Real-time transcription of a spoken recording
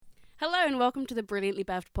and welcome to the Brilliantly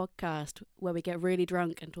Bevved podcast, where we get really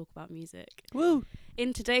drunk and talk about music. Woo!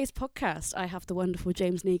 In today's podcast, I have the wonderful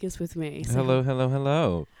James Negus with me. So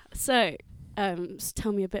Hello. So,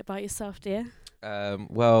 tell me a bit about yourself, dear.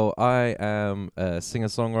 Well, I am a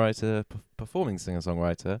singer-songwriter, performing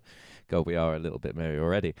singer-songwriter. God, we are a little bit merry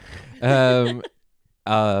already.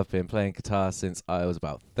 I've been playing guitar since I was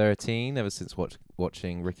about 13, ever since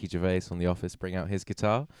watching Ricky Gervais on The Office bring out his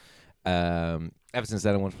guitar. Ever since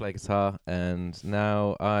then I want to play guitar, and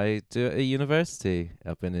now I do it at university.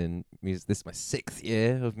 I've been in music. This is my 6th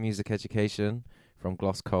year of music education, from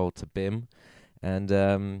Glasgow to BIM, and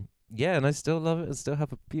and I still love it and still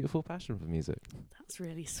have a beautiful passion for music. That's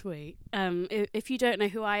really sweet. If you don't know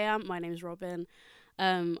who I am, my name is Robyn.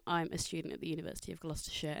 I'm a student at the University of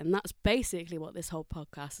Gloucestershire, and that's basically what this whole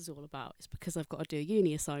podcast is all about. It's because I've got to do a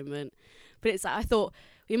uni assignment, but it's I thought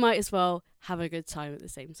we might as well have a good time at the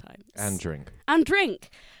same time. And drink.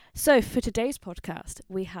 So for today's podcast,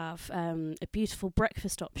 we have a beautiful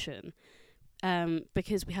breakfast option,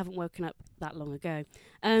 because we haven't woken up that long ago.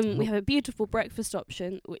 We have a beautiful breakfast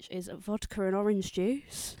option, which is vodka and orange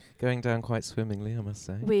juice. Going down quite swimmingly, I must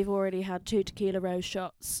say. We've already had 2 tequila rose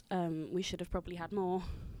shots. We should have probably had more.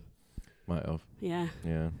 Might have. Yeah.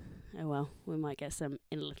 Yeah. Oh well, we might get some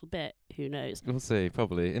in a little bit. Who knows? We'll see.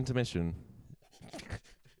 Probably. Intermission.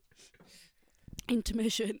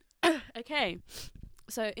 Okay.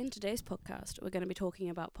 So in today's podcast, we're going to be talking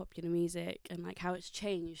about popular music and like how it's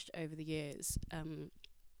changed over the years.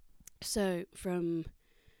 So from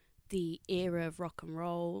the era of rock and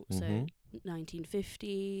roll, so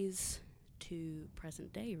 1950s to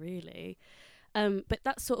present day, really. But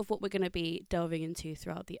that's sort of what we're going to be delving into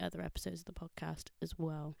throughout the other episodes of the podcast as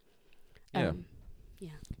well. Yeah,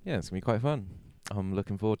 it's going to be quite fun. I'm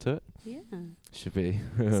looking forward to it. Yeah. Should be.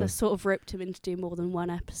 So I sort of roped him in to do more than one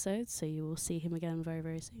episode, so you will see him again very,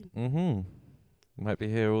 very soon. Might be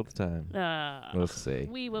here all the time. We'll see.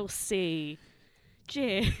 We will see.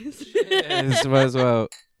 Cheers. Cheers. Might as well.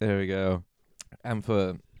 There we go. And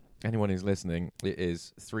for anyone who's listening, it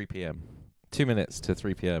is 3 p.m. 2 minutes to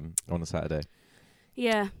 3 p.m. on a Saturday.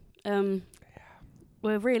 Yeah.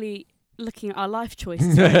 We're really looking at our life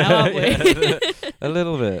choices right now, aren't we? Yeah. A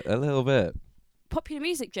little bit. Popular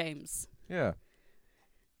music, James. Yeah.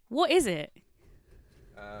 What is it?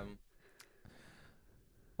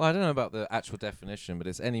 Well, I don't know about the actual definition, but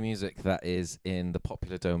it's any music that is in the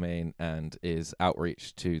popular domain and is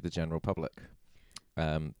outreach to the general public,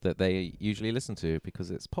 that they usually listen to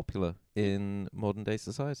because it's popular in modern day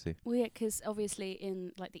society. Well, yeah, because obviously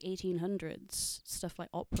in like the 1800s, stuff like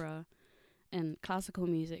opera and classical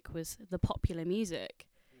music was the popular music.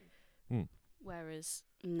 Whereas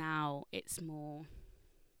now it's more...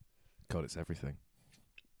 God, it's everything.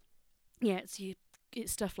 Yeah, it's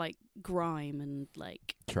stuff like grime and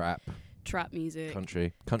like... Trap music.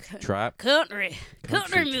 Country trap. Country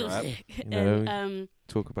trap. music. You know, and,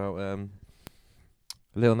 talk about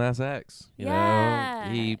Lil Nas X. You know,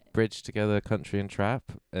 he bridged together country and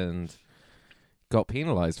trap and got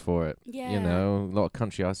penalised for it. Yeah. You know, a lot of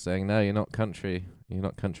country artists saying, no, you're not country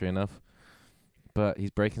enough. But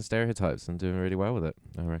he's breaking stereotypes and doing really well with it,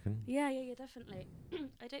 I reckon. Yeah, definitely.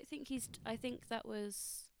 I don't think I think that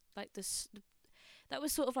was like this. That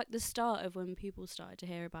was sort of like the start of when people started to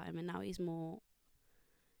hear about him, and now he's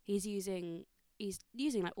using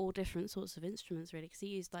like all different sorts of instruments, really, because he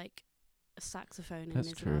used like a saxophone in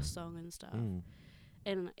his last song and stuff.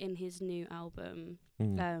 In his new album,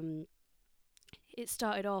 it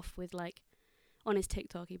started off with like, on his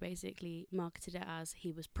TikTok, he basically marketed it as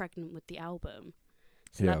he was pregnant with the album.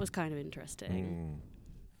 So that was kind of interesting.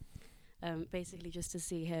 Basically just to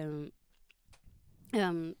see him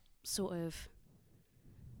sort of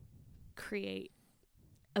create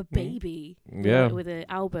a baby with an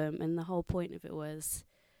album. And the whole point of it was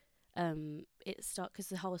because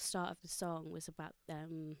the whole start of the song was about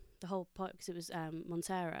the whole part, because it was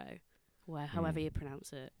Montero, however you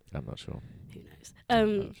pronounce it. I'm not sure. Who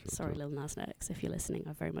knows? Sorry, Lil Nas X, if you're listening,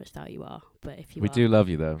 I very much doubt you are. But if you we do love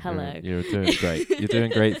you, though. Hello. You're doing great. You're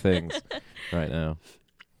doing great things right now.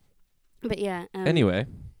 But yeah. Anyway.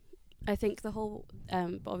 I think the whole...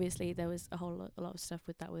 but obviously, there was a lot of stuff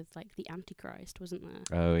with that, with like the Antichrist, wasn't there?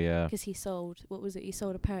 Oh, yeah. Because he sold... What was it? He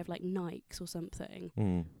sold a pair of like Nikes or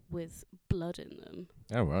something with blood in them.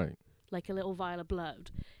 Oh, right. Like a little vial of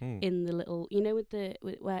blood in the little... You know,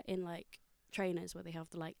 where in like trainers where they have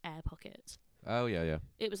the like air pockets. Oh, yeah.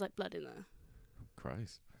 It was like blood in there.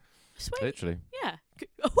 Christ. Sweet. Literally. Yeah.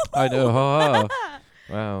 I know.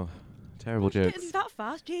 Wow. Terrible jokes. Getting that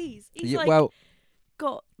fast, jeez. Yeah, well,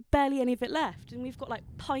 got barely any of it left, and we've got like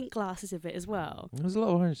pint glasses of it as well. There's a lot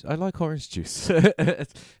of orange. I like orange juice.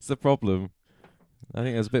 It's the problem. I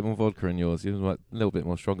think there's a bit more vodka in yours. Yours like a little bit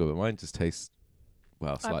more stronger, but mine just tastes,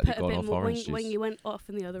 well, slightly gone off orange juice. When you went off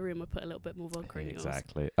in the other room, I put a little bit more vodka in yours.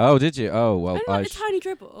 Exactly. Oh, did you? Oh, well. Only like a tiny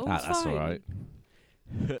dribble. That's fine. all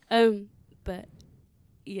right. But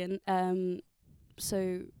Ian,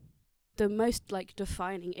 so the most like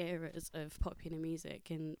defining eras of popular music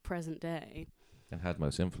in present day And had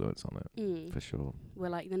most influence on it, for sure. were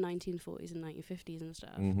like the 1940s and 1950s and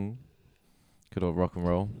stuff. Mm-hmm. Good old rock and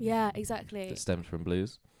roll. Yeah, exactly. That stemmed from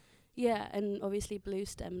blues. Yeah, and obviously blues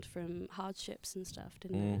stemmed from hardships and stuff,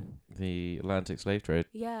 didn't it? The Atlantic slave trade.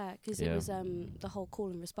 Yeah, because it was the whole call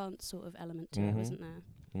and response sort of element to it, wasn't there?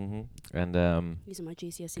 Mm-hmm. And using my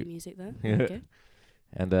GCSE music there. Yeah. Okay.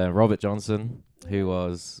 And Robert Johnson, who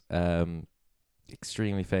was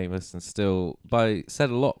extremely famous and still said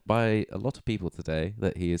a lot by a lot of people today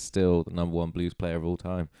that he is still the number one blues player of all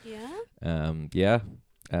time. Yeah.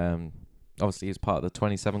 Obviously he's part of the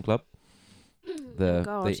 27 Club,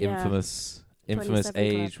 the infamous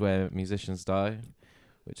age Club. where musicians die,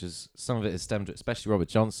 which is some of it is stemmed, especially Robert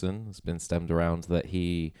Johnson has been stemmed around that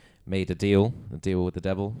he made a deal with the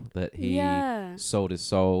devil, that he sold his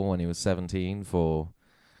soul when he was 17 for,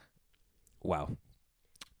 well,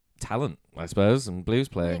 talent, I suppose, and blues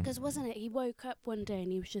playing. Yeah, because wasn't it? He woke up one day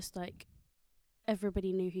and he was just like,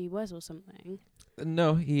 everybody knew who he was or something.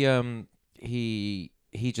 No, he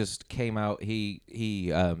just came out.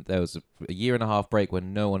 There was a year and a half break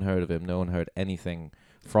when no one heard of him. No one heard anything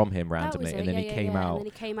from him randomly, and then he came out. And then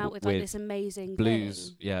he came out with like this amazing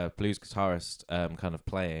blues, thing. Blues guitarist, kind of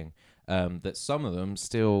playing. That some of them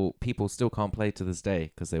people still can't play to this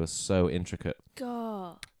day because they were so intricate.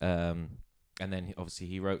 God. And then obviously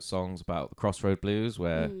he wrote songs about the Crossroad Blues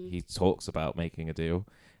where he talks about making a deal.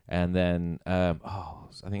 And then I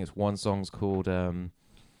think it's one song's called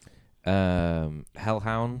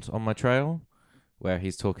Hellhound on My Trail, where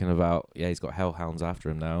he's talking about he's got hellhounds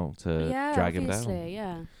after him now to drag him down.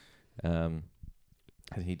 Yeah. And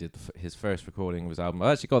he did his first recording of his album.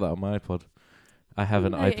 I actually got that on my iPod. I have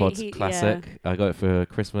an iPod Classic. Yeah. I got it for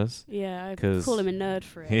Christmas. Yeah, I call him a nerd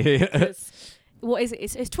for it. What is it?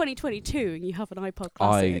 It's 2022 and you have an iPod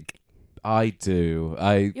Classic. I do.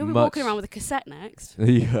 You'll be walking around with a cassette next.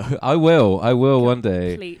 Yeah, I will one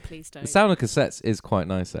day. Please don't. The sound of cassettes is quite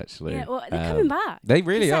nice, actually. Yeah, well, they're coming back. They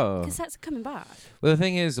really are. Cassettes are coming back. Well, the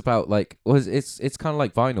thing is about it's kind of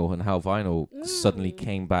like vinyl and how vinyl suddenly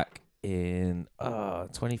came back in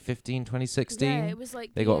 2015, 2016. Yeah, it was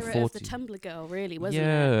like they the got era of the Tumblr girl, really, wasn't it?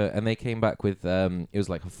 Yeah, and they came back with it was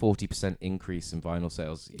like a 40% increase in vinyl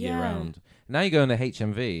sales year round. Now you go into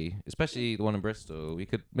HMV, especially the one in Bristol. We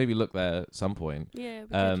could maybe look there at some point.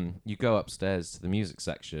 Yeah. You go upstairs to the music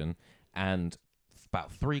section, and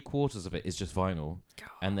about 3/4 of it is just vinyl,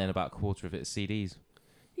 and then about 1/4 of it is CDs.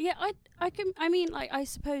 Yeah, I mean, like, I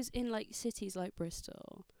suppose in like cities like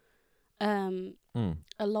Bristol, a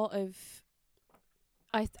lot of,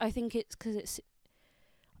 I think it's because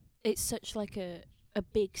it's such like a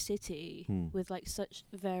big city with like such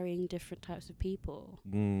varying different types of people.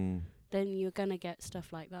 Then you're gonna get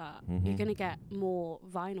stuff like that. You're gonna get more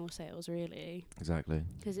vinyl sales, really. Exactly.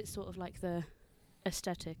 Because it's sort of like the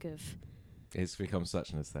aesthetic of. It's become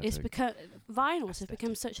such an aesthetic. It's become vinyls have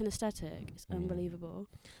become such an aesthetic. It's unbelievable.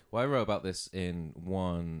 Well, I wrote about this in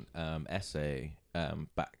one essay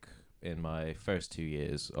back in my first 2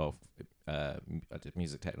 years of I did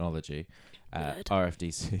music technology at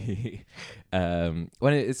RFDC.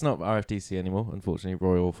 When it's not RFDC anymore, unfortunately,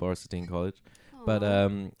 Royal Forest Dean College. But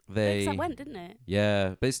they that went, didn't it?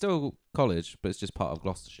 Yeah, but it's still college, but it's just part of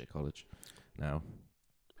Gloucestershire College now.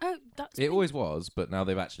 Oh, that's it always was, but now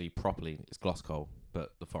they've actually it's Glasgow,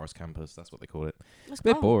 but the Forest campus, that's what they call it. It's a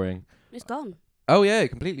bit boring. It's gone. Oh yeah, it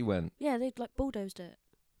completely went. Yeah, they'd like bulldozed it.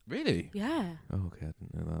 Really? Yeah. Oh, okay, I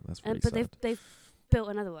didn't know that. That's pretty but sad. they've built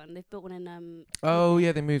another one. They've built one in Oh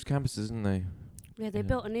yeah, they moved campuses, didn't they? Yeah, they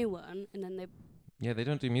built a new one, and then they. Yeah, they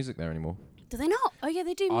don't do music there anymore. Do they not? Oh yeah,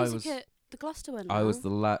 they do music at the Gloucester one. I was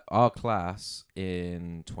our class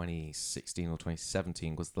in 2016 or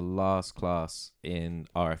 2017 was the last class in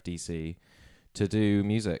RFDC to do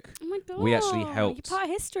music. Oh my god! We actually helped. You're part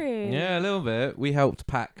of history. Yeah, a little bit. We helped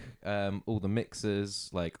pack all the mixers,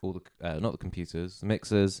 like all the not the computers, the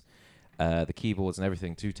mixers, the keyboards and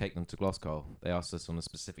everything to take them to Glasgow. They asked us on a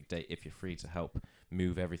specific date if you're free to help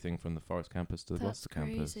move everything from the Forest campus to the Gloucester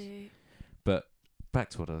campus. But back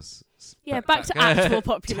to what I was... Yeah, back to actual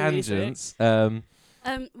popular tangents. music.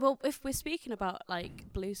 Well, if we're speaking about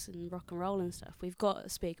like blues and rock and roll and stuff, we've got to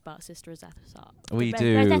speak about Sister Rosetta Tharpe. We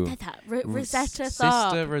do. Rosetta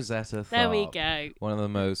Tharpe. Sister Rosetta Tharpe. There we go. One of the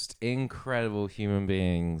most incredible human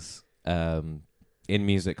beings in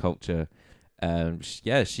music culture.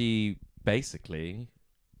 She basically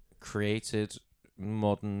created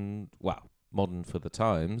modern for the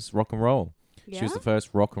times, rock and roll. Yeah? She was the first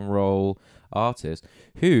rock and roll artist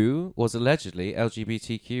who was allegedly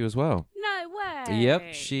LGBTQ as well. No way.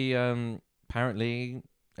 Yep, she apparently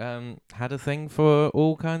had a thing for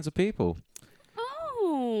all kinds of people.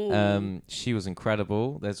 Oh. She was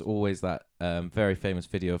incredible. There's always that very famous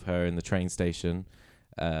video of her in the train station,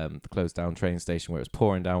 the closed down train station where it was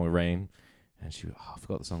pouring down with rain, and I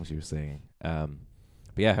forgot the song she was singing. But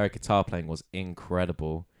yeah, her guitar playing was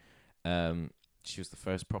incredible. She was the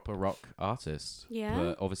first proper rock artist. Yeah.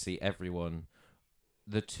 But obviously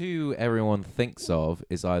the two everyone thinks of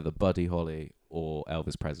is either Buddy Holly or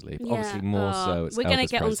Elvis Presley. But obviously more so it's we're going to Elvis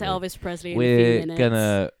get Presley. onto Elvis Presley in a We're few minutes. going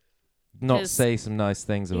to not say some nice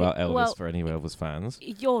things about Elvis well, for any Elvis fans.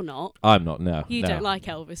 You're not. I'm not, no. You no. don't like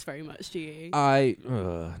Elvis very much, do you?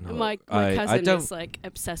 No. My cousin is like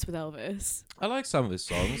obsessed with Elvis. I like some of his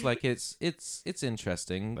songs. Like it's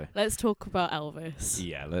interesting. Let's talk about Elvis.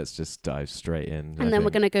 Yeah, let's just dive straight in. And then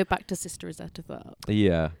we're going to go back to Sister Rosetta Tharpe.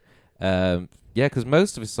 Yeah. Because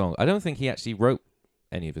most of his songs, I don't think he actually wrote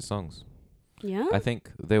any of his songs. Yeah? I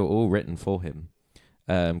think they were all written for him.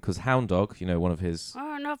 Because Hound Dog, one of his...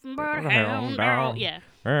 Oh, nothing but a hound dog. Yeah.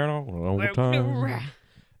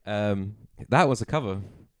 That was a cover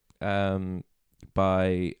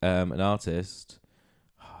by an artist.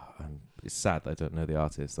 It's sad that I don't know the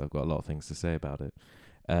artist. I've got a lot of things to say about it.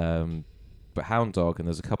 But Hound Dog, and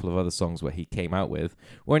there's a couple of other songs where he came out with,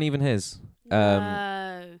 weren't even his.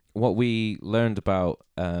 No. What we learned about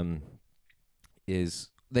is...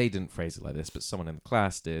 They didn't phrase it like this, but someone in the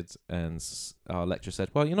class did, and our lecturer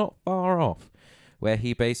said, well, you're not far off, where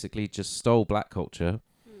he basically just stole black culture,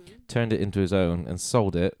 turned it into his own, and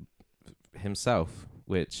sold it himself,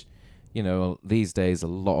 which, these days a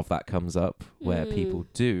lot of that comes up, where people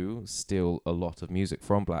do steal a lot of music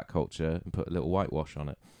from black culture and put a little whitewash on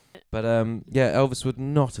it. But, Elvis would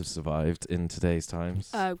not have survived in today's times.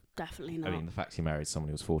 Oh, definitely not. I mean, the fact he married someone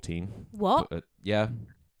who was 14. What? But, yeah.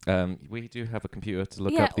 We do have a computer to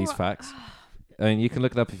look up these facts. I mean, you can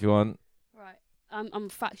look it up if you want. Right. I'm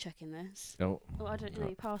fact checking this. Oh, I don't know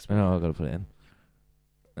your password. No, I've got to put it in.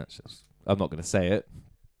 That's just... I'm not going to say it.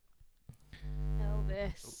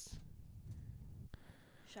 Elvis.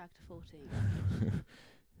 Shagged 14.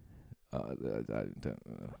 I don't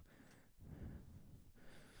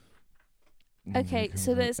Okay,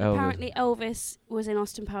 so there's apparently Elvis was in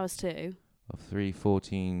Austin Powers too. Of 3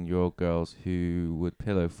 14-year-old girls who would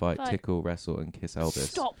pillow fight, tickle, wrestle, and kiss Elvis.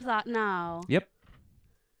 Stop that now. Yep.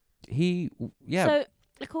 So,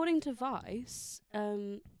 according to Vice,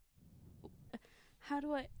 how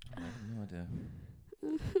do I... I have no idea.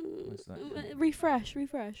 What's that? Refresh.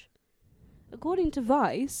 According to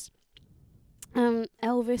Vice,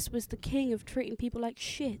 Elvis was the king of treating people like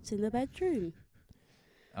shit in the bedroom.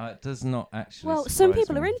 It does not actually. Well, some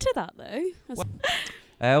people are into that though.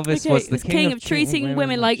 Elvis was the king of treating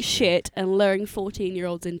women like shit and luring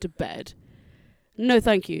 14-year-olds into bed. No,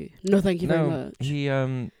 thank you. No, thank you very much. He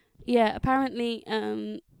Yeah, apparently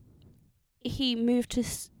he moved to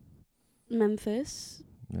Memphis.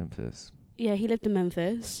 Yeah, he lived in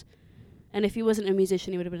Memphis. And if he wasn't a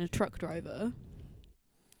musician, he would have been a truck driver.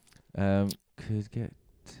 Could commit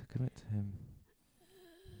to him.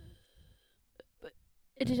 But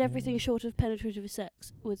it did everything short of penetrative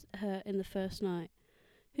sex with her in the first night.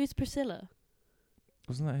 Who's Priscilla?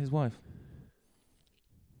 Wasn't that his wife?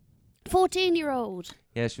 14-year-old.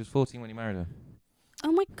 Yeah, she was 14 when he married her.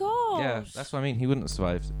 Oh my god. Yeah, that's what I mean. He wouldn't have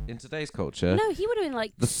survived. In today's culture... No, he would have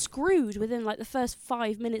been screwed within the first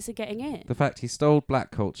 5 minutes of getting in. The fact he stole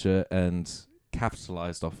black culture and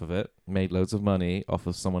capitalised off of it, made loads of money off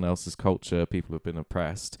of someone else's culture, people who've been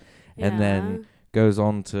oppressed, and then goes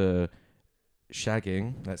on to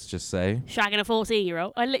shagging, let's just say. Shagging a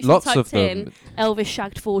 14-year-old. I literally typed in Elvis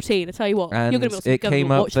shagged 14. I tell you what, and you're going to be on some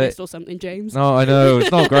government watch list or something, James. No, I know. It's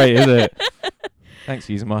not great, is it? Thanks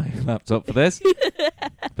for using my laptop for this.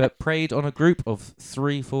 But preyed on a group of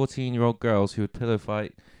 3 14-year-old girls who would pillow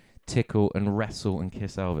fight, tickle, and wrestle and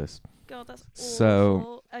kiss Elvis. God, that's awful.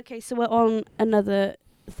 So, okay, so we're on another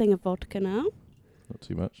thing of vodka now. Not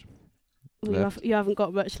too much. You haven't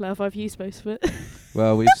got much left, have you, supposed to it?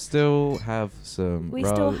 Well, we still have some...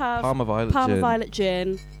 still have Palmer Violet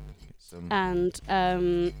Gin. And...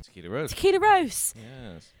 Tequila Rose. Tequila Rose!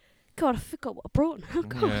 Yes. God, I forgot what I brought now.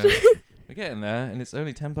 God. Yeah. We're getting there, and it's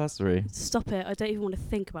only 3:10. Stop it. I don't even want to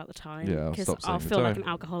think about the time. Yeah, I'll because stop saying I'll the feel like time. an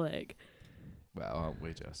alcoholic. Well, aren't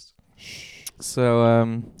we just?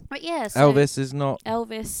 So, But yeah, so Elvis is not...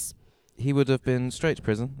 Elvis. He would have been straight to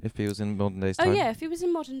prison if he was in modern day's Oh time. yeah, if he was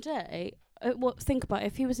in modern day, think about it.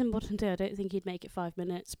 If he was in modern day, I don't think he'd make it 5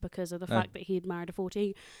 minutes because of the fact that he'd married a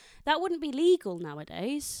 14. That wouldn't be legal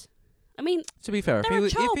nowadays. I mean, To be fair, there are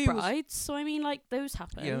child if he was... brides, so I mean, like, those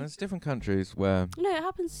happen. Yeah, there's different countries where... No, it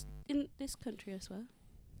happens in this country, I swear.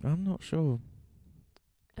 I'm not sure,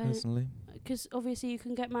 personally. Because obviously you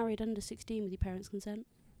can get married under 16 with your parents' consent.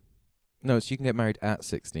 No, so you can get married at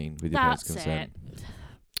 16 with your parents' consent. It.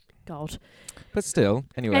 God. But still,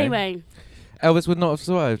 anyway. Elvis would not have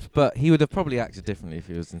survived, but he would have probably acted differently if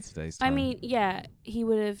he was in today's time. I mean, yeah, he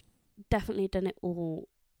would have definitely done it all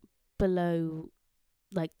below,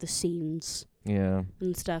 like, the scenes. Yeah.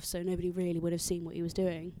 And stuff, so nobody really would have seen what he was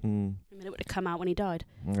doing. I mean, it would have come out when he died.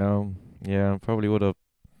 Yeah, probably would have.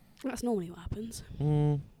 That's normally what happens.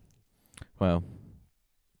 Well.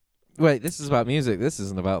 Wait, this is about music. This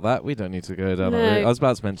isn't about that. We don't need to go down that route. I was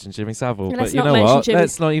about to mention Jimmy Savile, but you know what?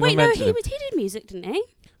 Let's not even mention him. He did music, didn't he?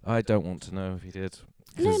 I don't want to know if he did.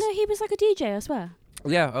 No, he was like a DJ, I swear.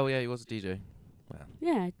 Yeah, he was a DJ. Wow.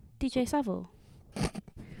 Yeah, DJ Savile.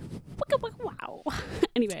 Wow.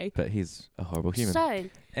 Anyway. But he's a horrible human. So,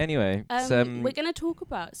 anyway, we're going to talk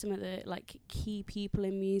about some of the key people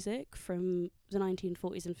in music from the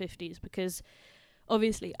 1940s and 50s because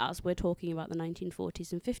obviously as we're talking about the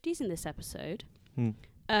 1940s and 50s in this episode, we're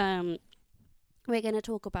going to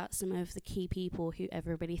talk about some of the key people who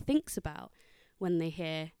everybody thinks about when they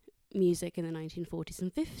hear music in the 1940s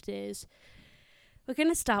and 50s. We're going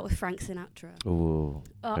to start with Frank Sinatra. Ooh,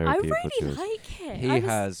 I really like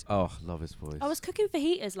it. Love his voice. I was cooking for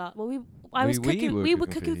heaters we were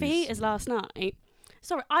cooking for heaters last night.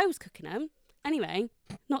 Sorry, I was cooking them. Anyway,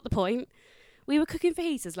 not the point. We were cooking for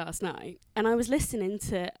heaters last night, and I was listening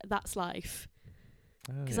to That's Life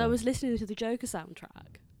because I was listening to the Joker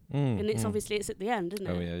soundtrack, and it's obviously it's at the end, isn't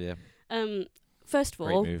it? Oh yeah. First of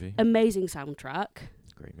all, amazing soundtrack.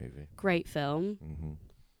 Great movie. Great film. Mm-hmm.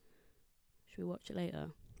 Should we watch it later?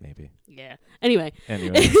 Maybe. Yeah. Anyway.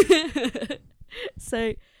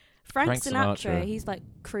 So, Frank Sinatra, he's like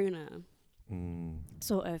crooner.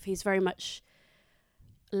 Sort of. He's very much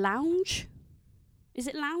lounge. Is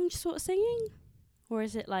it lounge sort of singing? Or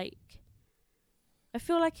is it like... I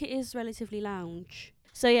feel like it is relatively lounge.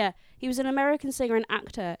 So yeah, he was an American singer and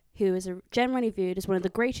actor who is generally viewed as one of the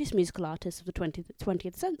greatest musical artists of the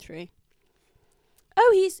 20th century.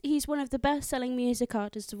 Oh, he's one of the best-selling music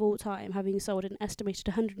artists of all time, having sold an estimated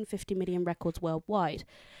 150 million records worldwide.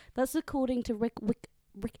 That's according to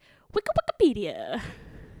Wikipedia.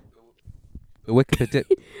 The Wikipedia.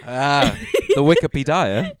 The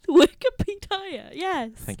Wikipedia. Wikipedia,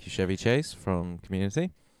 yes. Thank you, Chevy Chase from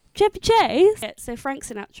Community. Chevy Chase. Yeah, so Frank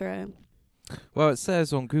Sinatra. Well, it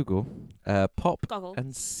says on Google, pop Goggle.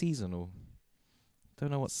 and seasonal.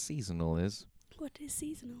 Don't know what seasonal is. What is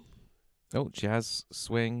seasonal? Oh, jazz,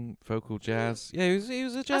 swing, vocal jazz. Yeah, he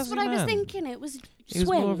was a jazzy man. That's what I was thinking. It was He was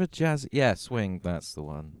more of a jazz. Yeah, swing. That's the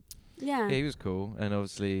one. Yeah. Yeah, he was cool. And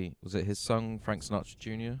obviously, was it his son, Frank Sinatra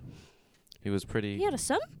Jr.? He was pretty... He had a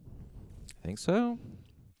son? I think so.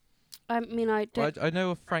 I mean, I don't... I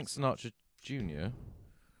know of Frank Sinatra Jr.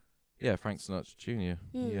 Yeah, Frank Sinatra Jr.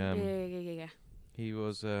 Yeah. He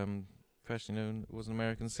was professionally known, was an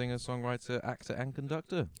American singer, songwriter, actor, and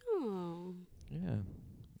conductor. Oh. Yeah.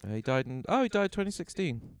 He died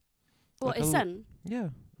 2016. What, his son? Yeah,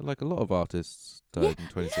 like a lot of artists died in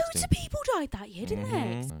 2016. Loads of people died that year, didn't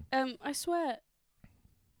they? I swear,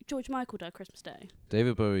 George Michael died Christmas Day.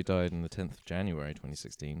 David Bowie died on the 10th of January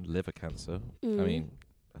 2016, liver cancer. I mean,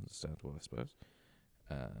 understandable, I suppose.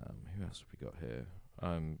 Who else have we got here?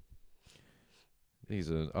 These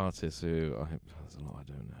are artists who there's a lot I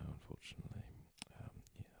don't know, unfortunately.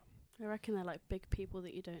 I reckon they're like big people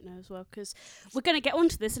that you don't know as well, because we're going to get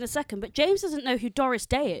onto this in a second, but James doesn't know who Doris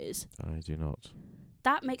Day is. I do not.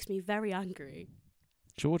 That makes me very angry.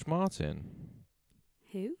 George Martin.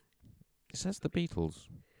 Who? It says the Beatles.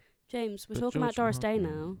 James, we're talking about Doris Day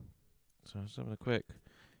now. So I was having a quick...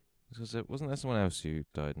 Because wasn't there someone else who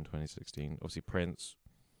died in 2016? Obviously Prince,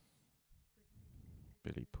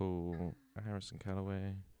 Billy Paul, Harrison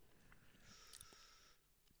Calloway,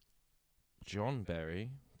 John Berry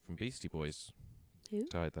from Beastie Boys. Who?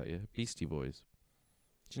 Died that year. Beastie Boys.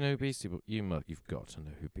 Do you know who Beastie Boys? You've got to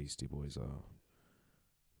know who Beastie Boys are.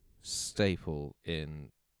 Staple in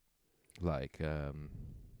like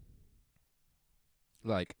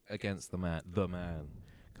against the man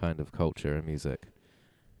kind of culture and music.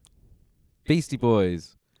 Beastie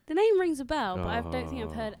Boys. The name rings a bell, but I don't think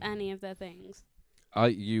I've heard any of their things. For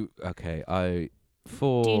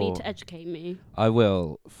Do you need to educate me? I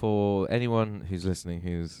will. For anyone who's listening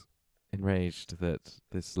who's enraged that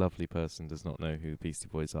this lovely person does not know who the Beastie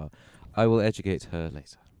Boys are, I will educate her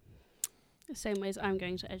later. The same way as I'm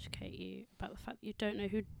going to educate you about the fact that you don't know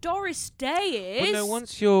who Doris Day is. Well, no,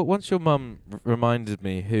 once your mum reminded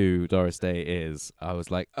me who Doris Day is, I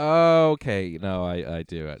was like, oh, okay, no, I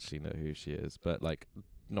do actually know who she is, but like,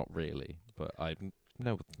 not really, but I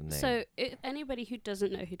know the name. So, if anybody who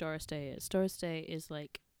doesn't know who Doris Day is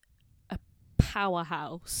like a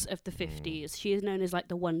powerhouse of the 50s. She is known as like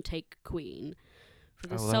the one-take queen for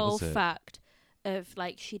the sole fact of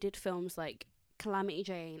like she did films like Calamity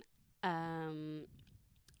Jane,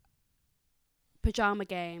 Pajama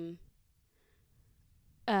Game,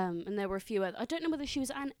 and there were a few other. I don't know whether she was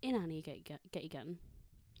in Annie Get You Gun.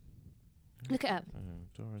 Look it up.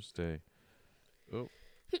 Doris Day. Oh.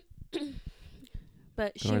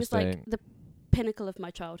 But she was like the pinnacle of my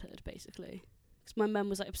childhood, basically. Because my mum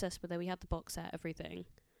was like obsessed with her. We had the box set, everything.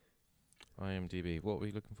 IMDb. What were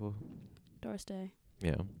you looking for? Doris Day.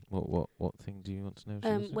 Yeah. What thing do you want to know?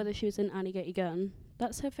 Whether she was in Annie Get Your Gun.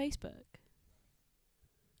 That's her Facebook.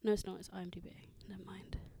 No, it's not. It's IMDb. Never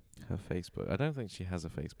mind. Her Facebook. I don't think she has a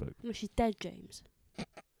Facebook. No, she's dead, James.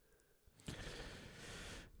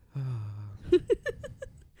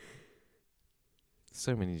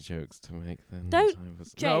 So many jokes to make then. Don't,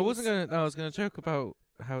 No, I wasn't gonna. No, I was gonna joke about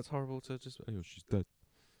how it's horrible to just. Oh, she's dead.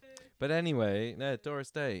 But anyway, no, Doris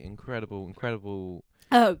Day, incredible.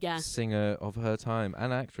 Oh yeah. Singer of her time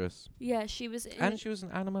and actress. Yeah, she was. And she was an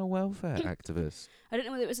animal welfare activist. I don't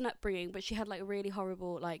know whether it was an upbringing, but she had like a really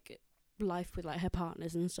horrible like life with like her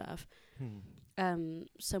partners and stuff.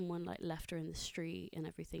 Someone like left her in the street and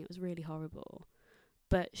everything. It was really horrible.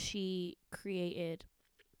 But she created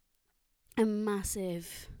a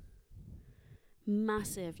massive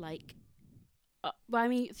like well, I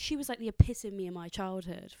mean, she was like the epitome of my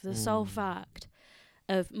childhood for the sole fact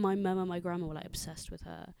of my mum and my grandma were like obsessed with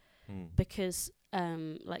her because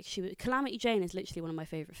like she was Calamity Jane is literally one of my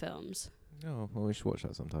favourite films. Oh, well, we should watch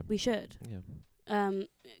that sometime. We should. Yeah.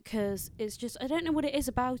 'Cause it's just I don't know what it is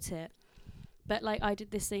about it, but like I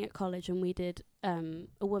did this thing at college and we did A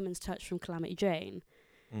Woman's Touch from Calamity Jane.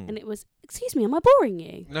 And it was, excuse me, am I boring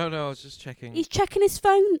you? No, I was just checking. He's checking his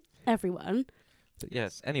phone, everyone. But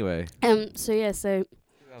yes, anyway. So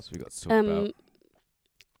What else we got to talk about?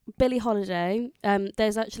 Billie Holiday.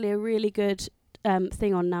 There's actually a really good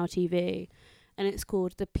thing on Now TV, and it's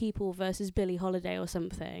called The People versus Billie Holiday or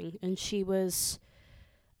something. And she was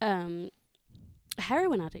a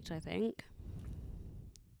heroin addict, I think.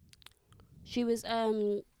 She was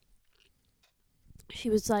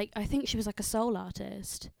like, I think she was like a soul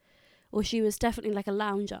artist, or she was definitely like a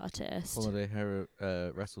lounge artist. Holiday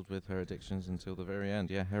wrestled with her addictions until the very end.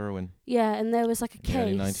 Yeah, heroin. Yeah, and there was like a case.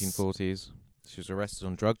 In the early 1940s. She was arrested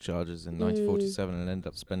on drug charges in 1947 and ended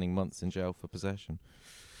up spending months in jail for possession.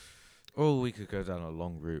 Oh, we could go down a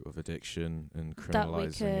long route of addiction and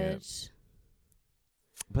criminalising it.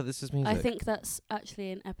 But this is music. I think that's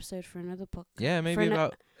actually an episode for another podcast. Yeah, maybe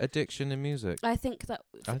about addiction in music. I think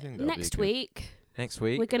next week. Next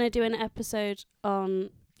week? We're going to do an episode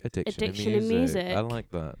on addiction in music. I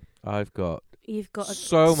like that. You've got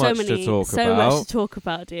so much to talk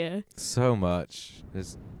about, dear. So much.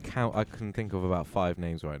 I can think of about 5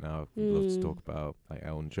 names right now I'd love to talk about. Like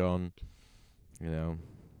Elton John,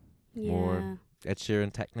 more. Ed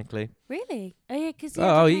Sheeran, technically. Really? Oh, yeah, because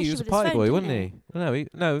he was a party boy, wasn't he? No, he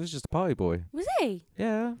was just a party boy. Was he?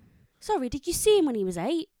 Yeah. Sorry, did you see him when he was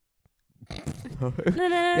 8? No.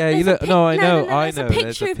 Yeah, you look. No, I know. There's a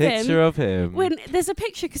picture of him. When there's a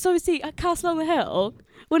picture, because obviously at Castle on the Hill,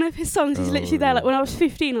 one of his songs, he's literally there. Like when I was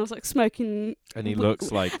 15, I was like smoking. And he looks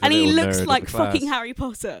like. And he looks like fucking Harry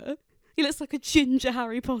Potter. He looks like a ginger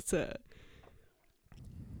Harry Potter.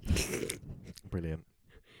 Brilliant.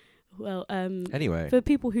 Well, anyway, for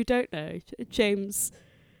people who don't know, James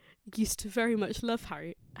used to very much love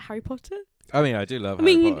Harry Potter. I mean, I do love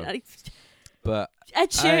Harry Potter. But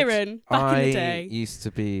Ed Sheeran, back in the day. I used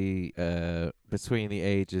to be between the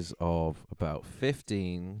ages of about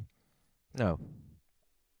 15,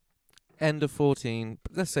 end of 14,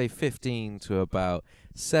 let's say 15 to about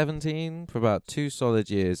 17. For about 2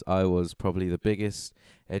 solid years, I was probably the biggest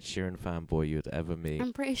Ed Sheeran fanboy you'd ever meet.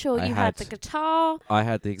 I'm pretty sure you had the guitar. I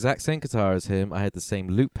had the exact same guitar as him. I had the same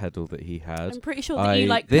loop pedal that he had. I'm pretty sure that you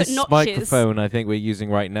put this notches. Microphone I think we're using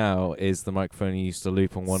right now is the microphone he used to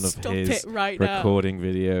loop on one of his recording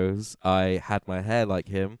videos. I had my hair like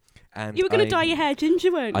him. And you were going to dye your hair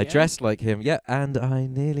ginger, weren't you? I dressed like him, and I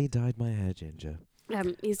nearly dyed my hair ginger.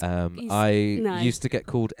 He's I nice. used to get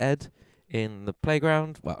called Ed in the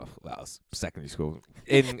playground. Well, that was secondary school.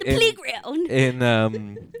 In playground. In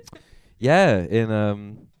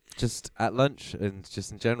just at lunch and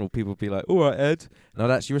just in general, people would be like, "All right, Ed," and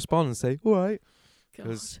I'd actually respond and say, "All right,"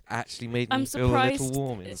 because actually made me feel a little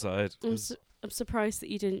warm inside. I'm surprised that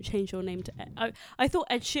you didn't change your name to Ed. I thought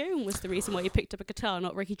Ed Sheeran was the reason why you picked up a guitar,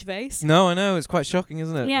 not Ricky Gervais. No, I know, it's quite shocking,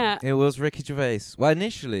 isn't it? Yeah. It was Ricky Gervais. Well,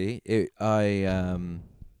 initially, I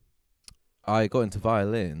got into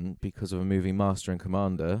violin because of a movie, Master and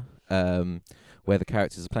Commander, where the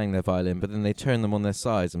characters are playing their violin, but then they turn them on their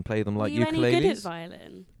sides and play them like ukuleles. Were you any good at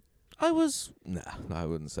violin? I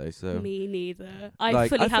wouldn't say so. Me neither. I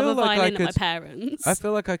fully have a violin at my parents'. I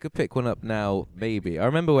feel like I could pick one up now, maybe. I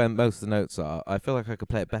remember where most of the notes are. I feel like I could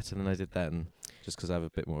play it better than I did then, just because I have a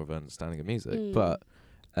bit more of an understanding of music. But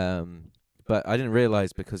I didn't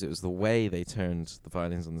realise, because it was the way they turned the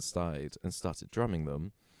violins on the side and started drumming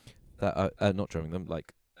them, that not drumming them,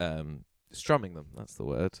 like strumming them. That's the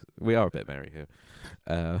word. We are a bit merry here.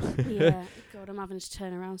 Yeah. God, I'm having to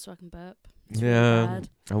turn around so I can burp. It's yeah, really bad.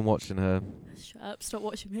 I'm watching her. Shut up! Stop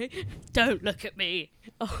watching me. Don't look at me.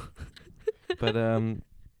 Oh. But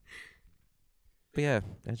yeah,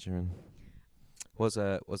 Ed Sheeran was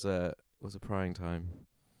a prying time.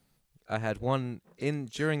 I had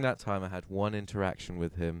during that time I had one interaction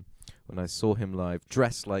with him when I saw him live,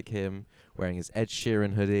 dressed like him, wearing his Ed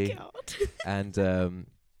Sheeran hoodie. God. And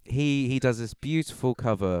he does this beautiful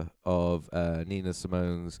cover of Nina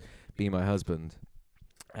Simone's "Be My Husband,"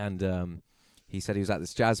 and he said he was at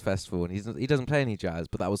this jazz festival, and he doesn't play any jazz,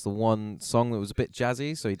 but that was the one song that was a bit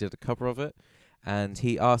jazzy, so he did a cover of it. And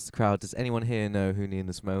he asked the crowd, "Does anyone here know who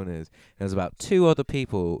Nina Simone is?" And there was about 2 other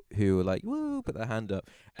people who were like, "Woo!" put their hand up.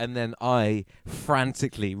 And then I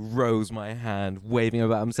frantically rose my hand, waving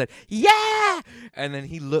about him, and said, "Yeah!" And then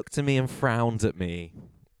he looked at me and frowned at me.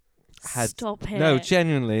 Stop it. No,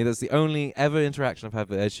 genuinely, that's the only ever interaction I've had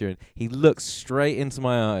with Ed Sheeran. He looked straight into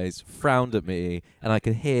my eyes, frowned at me, and I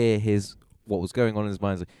could hear what was going on in his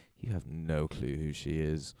mind. Like, you have no clue who she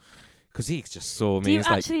is. Because he just saw me. Do you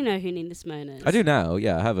actually know who Nina Simone is? I do now,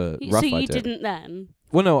 yeah. I have a rough idea. So you didn't then?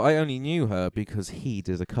 Well, no, I only knew her because he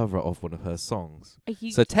did a cover of one of her songs.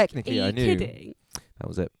 So technically I knew. Are you kidding? That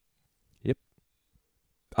was it. Yep.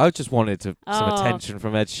 I just wanted some attention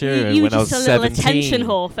from Ed Sheeran you when I was 17. You were just a little attention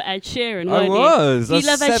whore for Ed Sheeran, weren't you? I was. You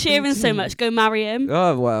love Ed Sheeran so much, go marry him.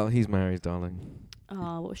 Oh, well, he's married, darling.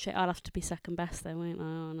 Oh, what a shit. I'll have to be second best then, won't I?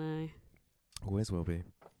 Oh, no. Always will be.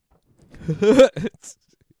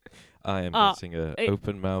 I am getting an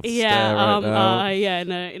open mouth stare right now. Yeah,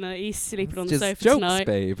 no, he's sleeping on the sofa jokes, tonight.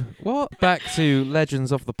 Babe. What? Back to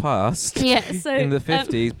legends of the past. Yeah, so in the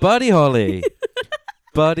 50s, Buddy Holly.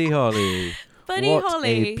 Buddy Holly. What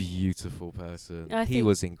a beautiful person. He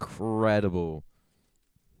was incredible.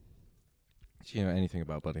 Do you know anything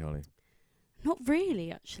about Buddy Holly? Not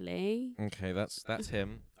really, actually. Okay, that's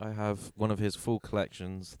him. I have one of his full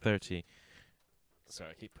collections, 30. Sorry,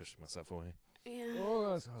 I keep pushing myself away. Yeah.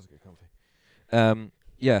 Oh, that's hard to get comfy.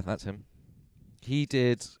 Yeah, that's him. He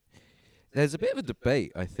did. There's a bit of a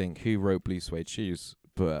debate, I think, who wrote Blue Suede Shoes,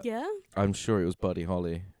 but yeah? I'm sure it was Buddy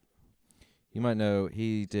Holly. You might know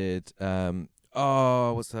he did.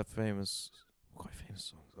 What's that quite famous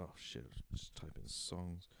song? Oh shit! Just type in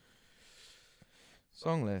songs.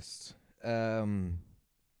 Song list.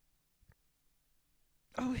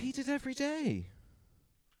 He did Every Day.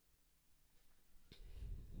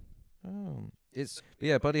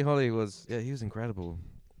 Buddy Holly he was incredible.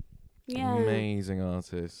 Yeah. Amazing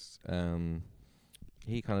artist.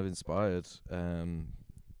 He kind of inspired,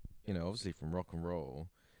 obviously from rock and roll,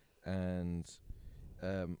 and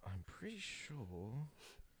I'm pretty sure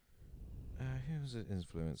who was it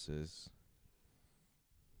influences?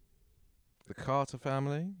 The Carter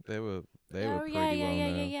family. They were pretty well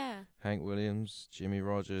known. Yeah. Hank Williams, Jimmy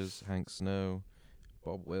Rogers, Hank Snow,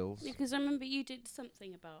 Bob Wills. Because I remember you did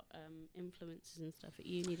something about influences and stuff at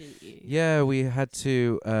uni, didn't you? Yeah, we had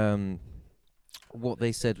to. What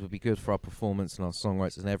they said would be good for our performance and our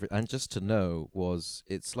songwriters and just to know was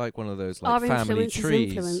it's like one of those like our family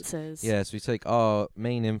trees. Influences. Yeah, so we take our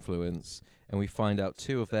main influence and we find out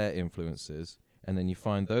 2 of their influences. And then you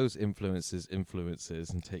find those influences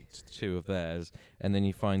and take 2 of theirs. And then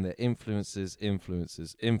you find their influences and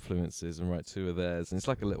write 2 of theirs. And it's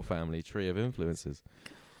like a little family tree of influences.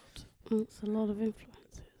 God, that's a lot of influences.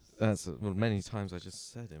 Many times I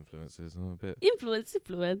just said influences. I'm a bit... Influence.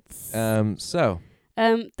 Then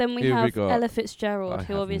we have Ella Fitzgerald, I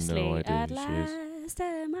who have obviously... no idea At who she is.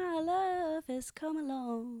 last my love has come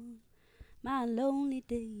along. My lonely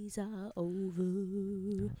days are over.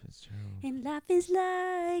 Ella Fitzgerald. And life is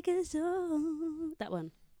like a song. That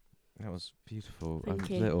one. That was beautiful. Thank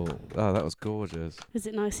I'm you. little. Oh, that was gorgeous. Was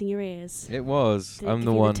it nice in your ears? It was. Did it I'm give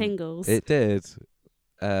the you one. The tingles? It did.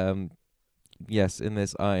 Yes, in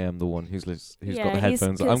this, I am the one who's got Yeah, the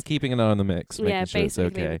headphones. I'm keeping an eye on the mix, making sure it's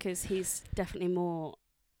basically, okay. because he's definitely more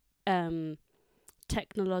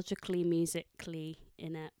technologically, musically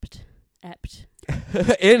inept.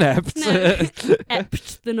 Inept. No,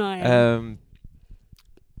 ept than I am.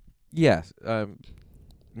 Yes.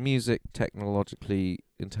 Music technologically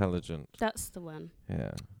intelligent. That's the one.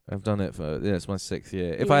 Yeah. I've done it for it's my 6th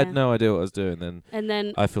year. If I had no idea what I was doing,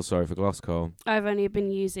 then I feel sorry for Glasgow. I've only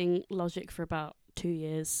been using Logic for about 2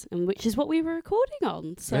 years, and which is what we were recording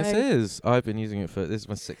on. So this is. I've been using it for. This is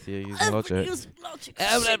my 6th year using Logic.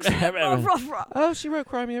 Oh, she wrote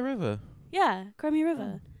Cry Me a River. Yeah, Cry Me a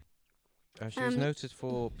River. She was noted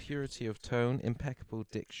for purity of tone, impeccable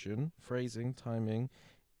diction, phrasing, timing,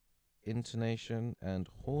 intonation, and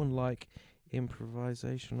horn-like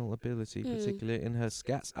improvisational ability, particularly in her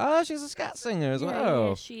scats. Oh, she's a scat singer as well.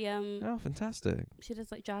 Yeah, she oh, fantastic. She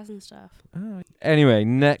does like jazz and stuff. Oh. Anyway,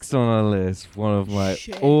 next on our list, one of my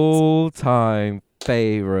all-time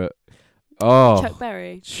favourite. Oh,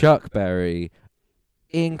 Chuck Berry.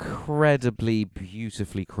 Incredibly,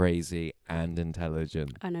 beautifully crazy and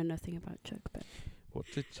intelligent. I know nothing about Chuck Berry. What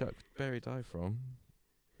did Chuck Berry die from?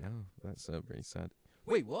 Oh, that's very sad.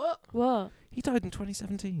 Wait, what? What? He died in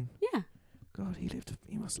 2017. Yeah. God, he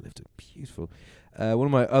must have lived a beautiful. One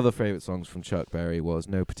of my other favourite songs from Chuck Berry was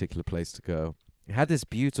 "No Particular Place to Go." It had this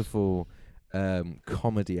beautiful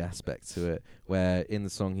comedy aspect to it, where in the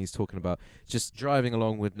song he's talking about just driving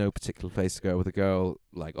along with no particular place to go with a girl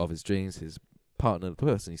like of his dreams, his partner, the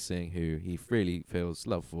person he's seeing who he really feels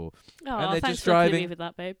love for. Oh, and they're thanks just for driving. Me with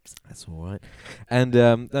that, babes. That's all right. And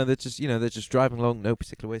no, they're just driving along, no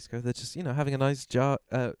particular way to go. They're just having a nice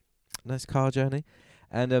nice car journey.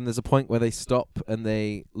 And there's a point where they stop and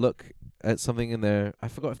they look at something in their. I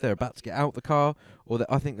forgot if they're about to get out the car or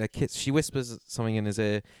I think they're kids. She whispers something in his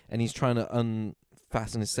ear, and he's trying to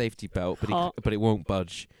unfasten his safety belt, but it won't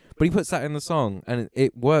budge. But he puts that in the song, and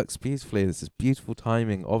it works beautifully. There's this beautiful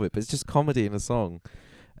timing of it, but it's just comedy in a song.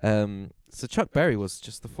 So Chuck Berry was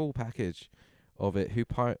just the full package of it.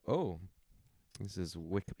 This is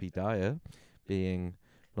Wikipedia being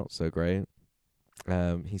not so great.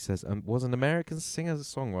 He says, was an American singer,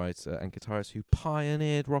 songwriter, and guitarist who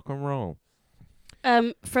pioneered rock and roll.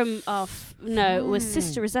 It was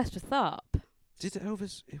Sister Rosetta Tharpe. Did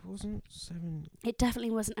Elvis? It wasn't 7. It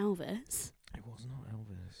definitely wasn't Elvis. It was not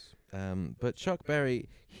Elvis. But Chuck Berry,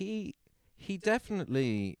 he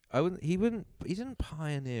definitely. He didn't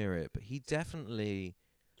pioneer it, but he definitely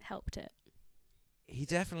helped it. He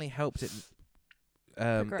definitely helped it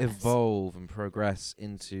evolve and progress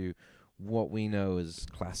into what we know as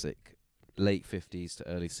classic late 50s to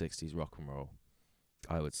early 60s rock and roll,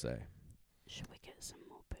 I would say. Should we get some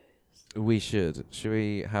more booze? We should. Should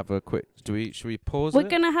we have a quick... Should we pause We're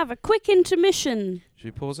going to have a quick intermission. Should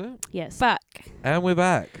we pause it? Yes. Back. And we're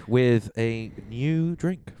back with a new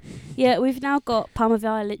drink. Yeah, we've now got Parma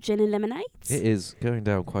Violet Gin and Lemonade. It is going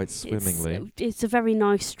down quite swimmingly. It's a very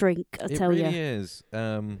nice drink, I tell you. It really is.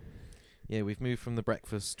 Yeah, we've moved from the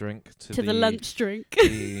breakfast drink to the lunch drink.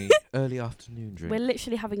 The early afternoon drink. We're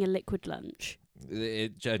literally having a liquid lunch.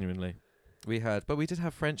 Genuinely. We did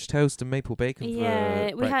have French toast and maple bacon for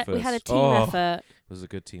breakfast. We had a team effort. It was a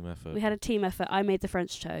good team effort. We had a team effort. I made the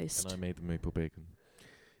French toast. And I made the maple bacon.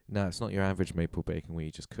 No, it's not your average maple bacon where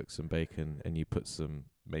you just cook some bacon and you put some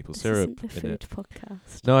maple syrup in it. This isn't the food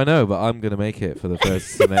podcast. No, I know, but I'm going to make it for the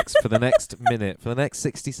next minute, for the next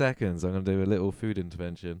 60 seconds. I'm going to do a little food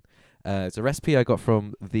intervention. It's a recipe I got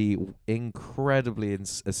from the incredibly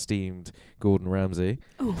esteemed Gordon Ramsay.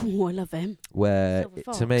 Oh, I love him. Where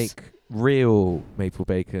to make real maple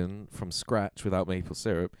bacon from scratch without maple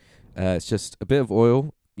syrup, it's just a bit of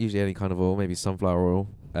oil, usually any kind of oil, maybe sunflower oil.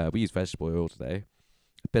 We use vegetable oil today.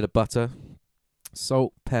 A bit of butter,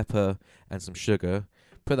 salt, pepper, and some sugar.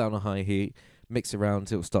 Put that on a high heat. Mix it around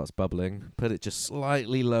until it starts bubbling. Put it just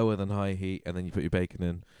slightly lower than high heat, and then you put your bacon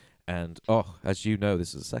in. And, as you know,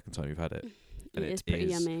 this is the second time you've had it. And it is pretty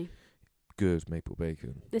yummy. Good maple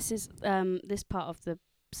bacon. This is this part of the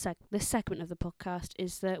this segment of the podcast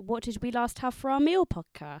is the What Did We Last Have for Our Meal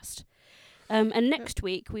podcast. And next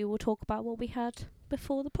week we will talk about what we had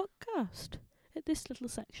before the podcast at this little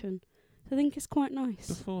section. I think it's quite nice.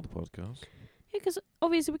 Before the podcast? Yeah, because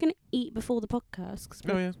obviously we're going to eat before the podcast.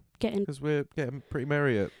 Because we're getting pretty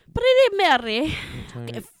merry at... Pretty merry.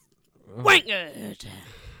 Wankered.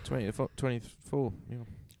 24, yeah.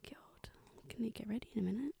 God, can you get ready in a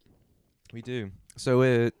minute? We do. So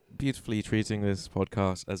we're beautifully treating this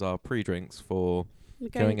podcast as our pre-drinks for We're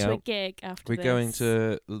going to a out. gig after We're this. going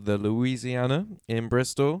to the Louisiana in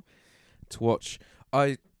Bristol to watch.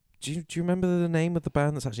 Do you remember the name of the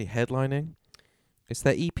band that's actually headlining? It's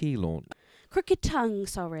their EP launch. Crooked Tongue,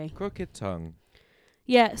 sorry. Crooked Tongue.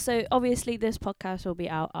 Yeah, so obviously this podcast will be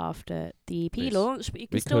out after the EP launch, but you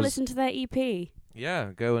can still because- listen to their EP.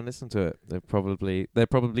 Yeah, go and listen to it. They're probably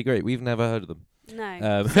great. We've never heard of them.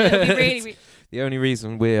 No. So it'll be really, The only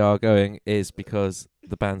reason we are going is because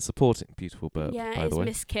the band's supporting Beautiful Burp. yeah, by it's the way,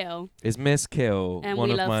 Miss Kill. is Miss Kill, And one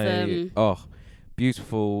we of love my them.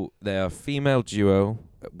 beautiful. They are a female duo.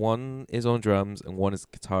 One is on drums and one is a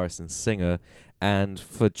guitarist and singer. And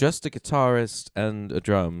for just a guitarist and a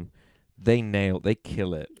drum, they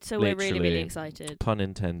kill it. So we're really, really literally. excited. Pun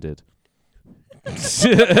intended.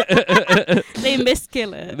 They miss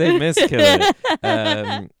kill it. They miss kill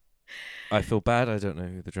it. I feel bad. I don't know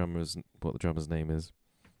what the drummer's name is.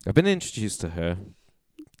 I've been introduced to her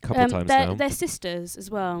a couple of times now. They're sisters as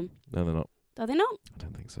well. No, they're not. Are they not? I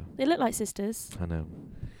don't think so. They look like sisters. I know.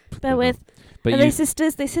 Bear with. But Are they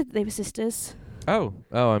sisters? They said they were sisters. Oh,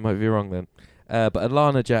 I might be wrong then. But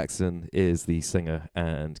Alana Jackson is the singer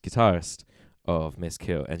and guitarist of Miss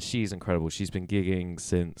Kill, and she's incredible. She's been gigging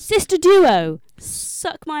since. Sister duo.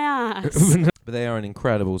 Suck my ass. But they are an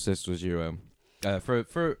incredible sister duo. For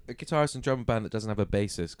a guitarist and drummer band that doesn't have a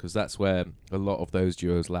bassist, because that's where a lot of those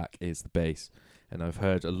duos lack, is the bass. And I've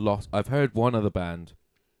heard one other band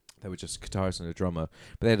that were just a guitarist and a drummer,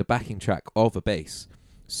 but they had a backing track of a bass,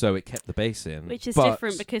 so it kept the bass in. Which is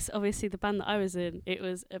different because obviously the band that I was in, it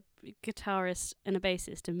was a guitarist and a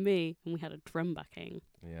bassist and me, and we had a drum backing.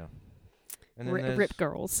 Yeah. And then Rip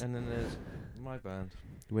Girls. And then there's my band,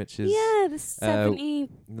 which is the 75.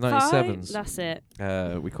 97s. That's it.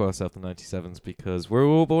 We call ourselves the 97s because we're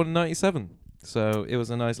all born in 97. So it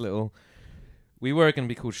was a nice little. We were going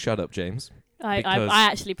to be called Shut Up James. I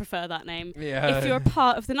actually prefer that name. Yeah. If you're a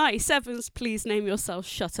part of the 97s, please name yourself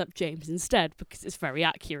Shut Up James instead, because it's very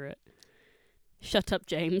accurate. Shut Up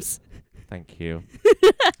James. Thank you.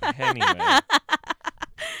 Anyway.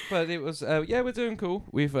 But it was, we're doing cool.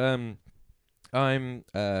 I'm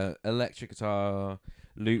electric guitar,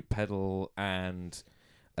 loop pedal, and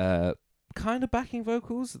kind of backing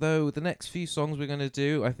vocals. Though the next few songs we're gonna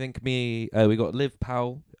do, I think we got Liv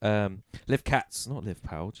Powell, Liv Katz, not Liv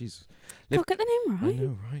Powell. Jesus, Got the name right. I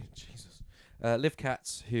know, right? Jesus. Liv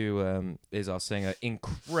Katz, who is our singer,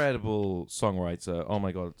 incredible songwriter. Oh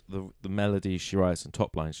my god, the melodies she writes and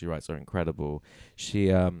top lines she writes are incredible.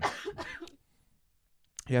 She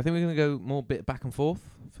Yeah, I think we're going to go more bit back and forth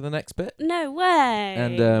for the next bit. No way.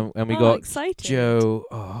 And we got excited. Joe.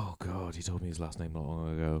 Oh, God, he told me his last name not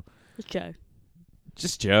long ago. It's Joe.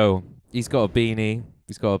 Just Joe. He's got a beanie.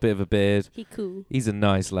 He's got a bit of a beard. He cool. He's a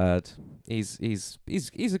nice lad. He's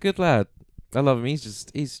a good lad. I love him.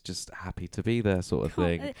 He's just happy to be there, sort of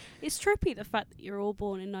thing. It's trippy the fact that you're all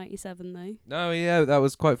born in 97, though. No, yeah, that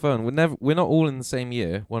was quite fun. We're not all in the same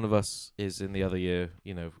year. One of us is in the other year,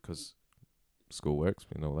 because school works.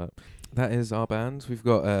 We know that. That is our band. We've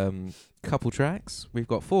got couple tracks. We've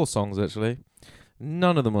got 4 songs actually.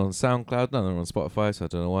 None of them on SoundCloud. None of them on Spotify. So I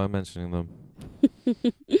don't know why I'm mentioning them.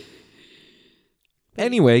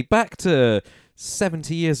 Anyway, back to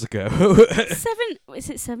 70 years ago. Is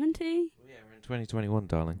it 70? Yeah, we're in 2021,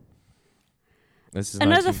 darling. This is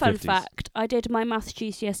Another fun 1950's. fact. I did my maths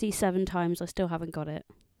GCSE 7 times. I still haven't got it.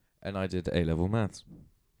 And I did A-level maths.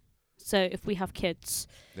 So if we have kids,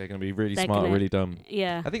 They're going to be really smart, really dumb.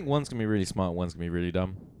 yeah. I think one's going to be really smart, one's going to be really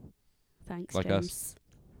dumb. Thanks, like James.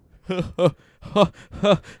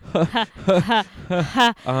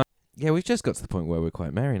 Yeah, we've just got to the point where we're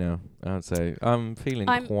quite merry now, I would say. I'm feeling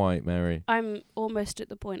quite merry. I'm almost at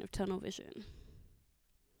the point of tunnel vision.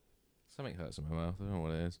 Something hurts in my mouth. I don't know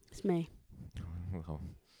what it is. It's me.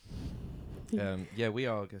 Yeah, we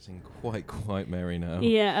are getting quite merry now.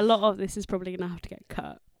 Yeah, a lot of this is probably going to have to get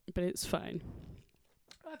cut, but it's fine.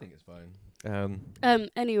 I think it's fine.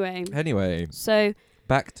 Anyway. So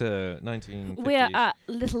back to 1950s. we are at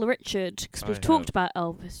Little Richard because we've talked about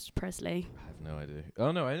Elvis Presley. I have no idea.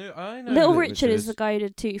 Oh no, I know. Little Richard is the guy who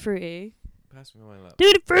did Tutti Frutti. Pass me my lap.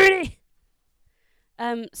 Tutti Frutti.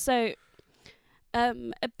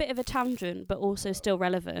 A bit of a tangent, but also still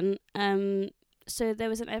relevant. So there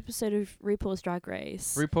was an episode of RuPaul's Drag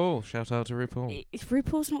Race. RuPaul, shout out to RuPaul. If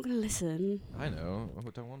RuPaul's not going to listen. I know. I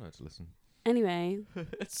don't want her to listen. Anyway,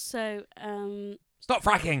 so stop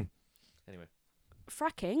fracking. Anyway.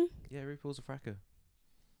 Fracking? Yeah, RuPaul's a fracker.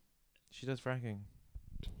 She does fracking.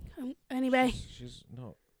 Anyway. She's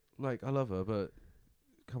not... I love her, but...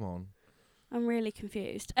 Come on. I'm really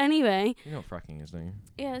confused. Anyway. You know what fracking is, don't you?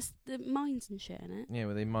 Yeah, it's the mines and shit in it. Yeah,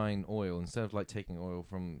 where they mine oil instead of like taking oil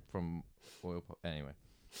from oil.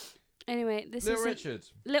 Anyway, this Little is Richard.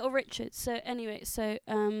 Little Richard. So anyway,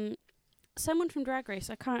 someone from Drag Race.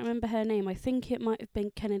 I can't remember her name. I think it might have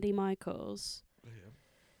been Kennedy Michaels. Yeah.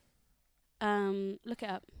 Look it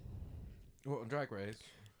up. What, on Drag Race?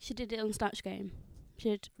 She did it on Snatch Game. She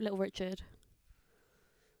did Little Richard.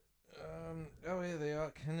 Oh yeah, they are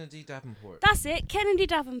Kennedy Davenport. That's it. Kennedy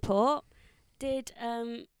Davenport did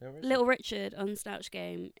Richard. Little Richard on Snatch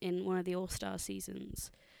Game in one of the All Star seasons.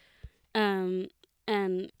 And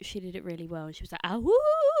she did it really well. And she was like, "Ah woo!"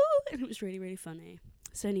 And it was really, really funny.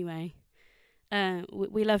 So anyway,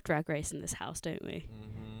 we love Drag Race in this house, don't we?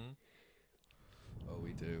 Mhm. Oh,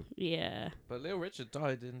 we do. Yeah. But Little Richard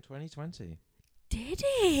died in 2020. Did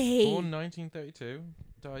he? Born 1932,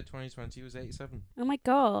 died 2020. He was 87. Oh my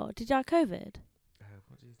god! Did he die of COVID?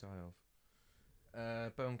 What did he die of?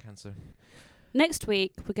 Bone cancer. Next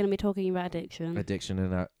week we're going to be talking about addiction. Addiction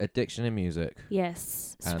in music.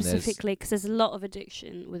 Yes, And specifically because there's a lot of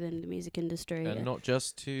addiction within the music industry. And not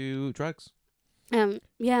just to drugs.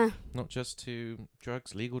 Yeah. Not just to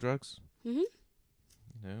drugs, legal drugs. Mhm.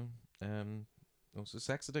 You know, also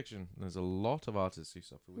sex addiction. There's a lot of artists who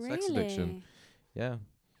suffer with sex addiction. Yeah.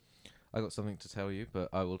 I got something to tell you, but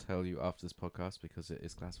I will tell you after this podcast because it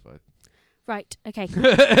is classified. Right. Okay.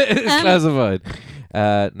 It's classified.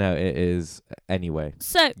 No, it is. Anyway.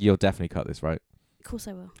 So. You'll definitely cut this, right? Of course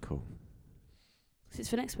I will. Cool. 'Cause it's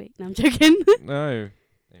for next week. No, I'm joking. No.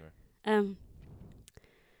 Anyway.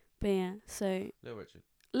 But yeah, so. Little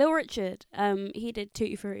Richard. He did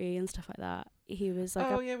Tutti Frutti and stuff like that. He was like.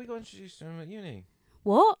 Yeah, we got introduced to him at uni.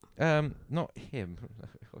 What? Not him.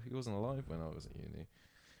 He wasn't alive when I was at uni.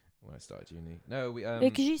 When I started uni. No, we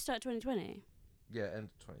Because you started 2020. Yeah, end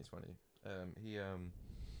of 2020.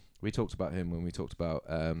 We talked about him when we talked about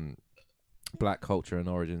black culture and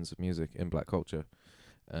origins of music in black culture.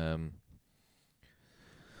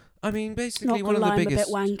 I mean, basically one of the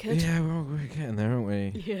biggest. I'm a bit wankered. Yeah, we're getting there, aren't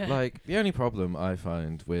we? Yeah. Like the only problem I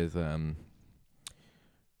find with a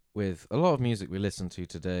lot of music we listen to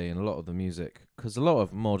today, and a lot of the music, because a lot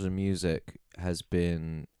of modern music has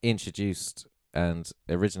been introduced and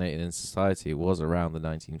originated in society was around the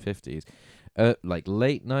 1950s, like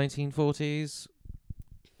late 1940s,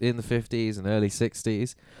 in the 50s and early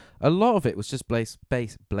 60s. A lot of it was just based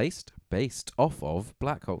off of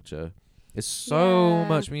black culture. It's so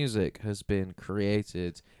much music has been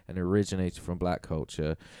created and originated from black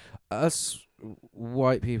culture. Us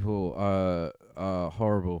white people are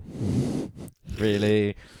horrible.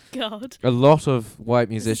 Really. God. A lot of white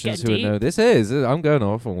musicians who know I'm going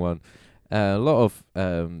off on one. A lot of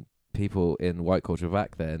people in white culture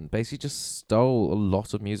back then basically just stole a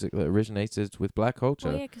lot of music that originated with black culture.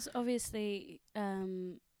 Well, yeah, because obviously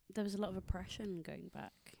there was a lot of oppression going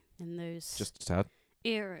back in those Just sad.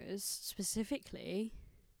 eras specifically.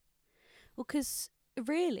 Well, because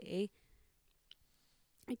really,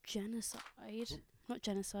 not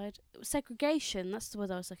genocide, segregation, that's the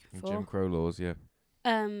word I was looking for. Jim Crow laws, yeah.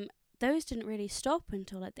 Those didn't really stop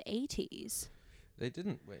until like the 80s. They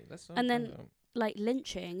didn't. Wait, let's not. And then like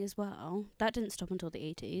lynching as well, that didn't stop until the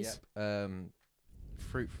 80s. Yep.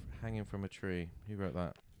 Fruit hanging from a tree. Who wrote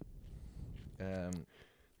that?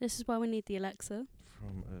 This is why we need the Alexa.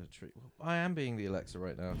 From a tree. Well, I am being the Alexa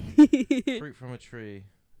right now. Fruit from a tree.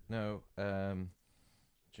 No.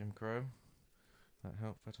 Jim Crow. That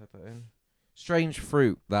help if I type that in. Strange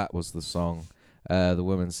Fruit. That was the song. The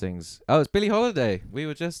woman sings. Oh, it's Billie Holiday. We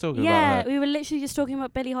were just talking about her. Yeah, we were literally just talking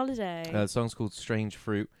about Billie Holiday. The song's called Strange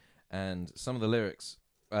Fruit, and some of the lyrics.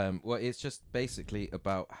 Well, it's just basically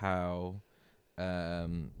about how,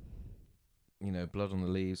 blood on the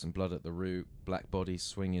leaves and blood at the root, black bodies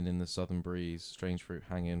swinging in the southern breeze, strange fruit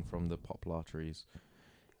hanging from the poplar trees.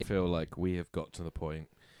 I feel like we have got to the point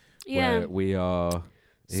where we are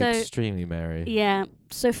extremely merry. Yeah.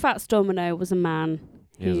 So Fats Domino was a man.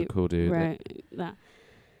 He was a cool dude. Wrote that.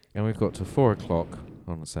 And we've got to 4:00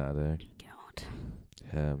 on a Saturday.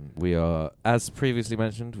 God. We are, as previously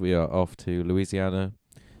mentioned, we are off to Louisiana.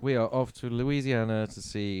 We are off to Louisiana to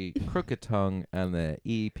see Crooked Tongue and their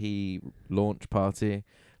EP launch party,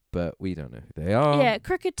 but we don't know who they are. Yeah,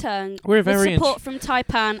 Crooked Tongue. We're very support from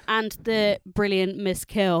Taipan and the brilliant Miss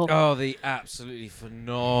Kill. Oh, the absolutely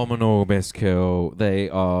phenomenal Miss Kill. They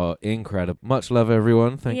are incredible. Much love,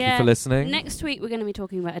 everyone. Thank you for listening. Next week, we're going to be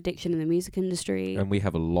talking about addiction in the music industry. And we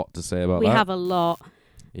have a lot to say about that. We have a lot.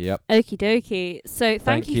 Yep. Okie dokie. So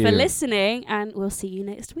thank you for listening, and we'll see you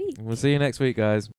next week. We'll see you next week, guys.